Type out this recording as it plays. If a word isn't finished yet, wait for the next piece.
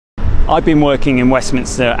I've been working in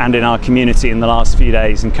Westminster and in our community in the last few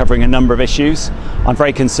days and covering a number of issues. I'm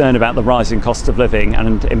very concerned about the rising cost of living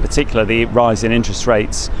and in particular the rise in interest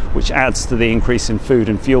rates, which adds to the increase in food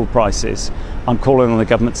and fuel prices. I'm calling on the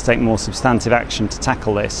government to take more substantive action to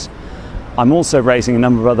tackle this. I'm also raising a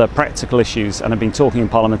number of other practical issues, and I've been talking in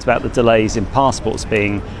Parliament about the delays in passports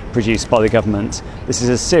being produced by the government. This is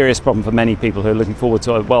a serious problem for many people who are looking forward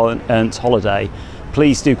to a well-earned holiday.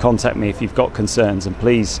 Please do contact me if you've got concerns, and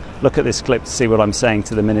please look at this clip to see what I'm saying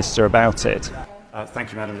to the Minister about it.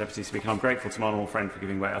 Thank you, Madam Deputy Speaker. I'm grateful to my honourable friend for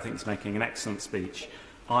giving way. I think he's making an excellent speech.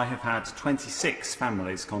 I have had 26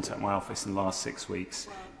 families contact my office in the last 6 weeks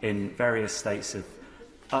in various states of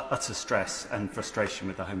utter stress and frustration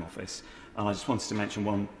with the Home Office. And I just wanted to mention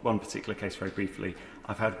one particular case very briefly.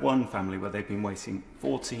 I've had one family where they've been waiting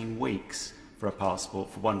 14 weeks for a passport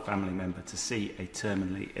for one family member to see a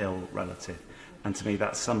terminally ill relative. And to me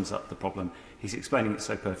that sums up the problem. He's explaining it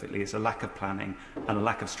so perfectly. It's a lack of planning and a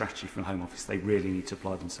lack of strategy from the Home Office. They really need to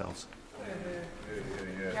apply themselves.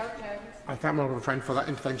 I thank my honourable friend for that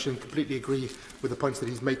intervention. Completely agree with the points that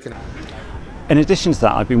he's making. In addition to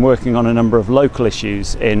that, I've been working on a number of local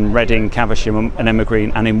issues in Reading, Caversham and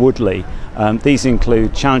Emma-Green and in Woodley. These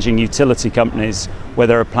include challenging utility companies where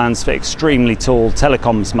there are plans for extremely tall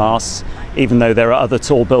telecoms masts, even though there are other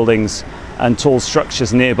tall buildings and tall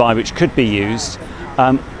structures nearby which could be used.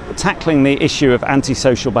 Tackling the issue of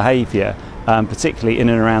antisocial behaviour, particularly in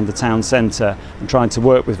and around the town centre, and trying to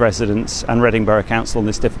work with residents and Reading Borough Council on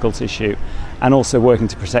this difficult issue, and also working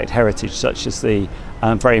to protect heritage such as the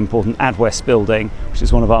very important Adwest building, which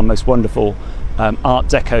is one of our most wonderful Art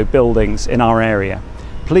Deco buildings in our area.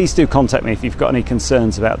 Please do contact me if you've got any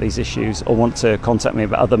concerns about these issues or want to contact me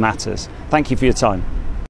about other matters. Thank you for your time.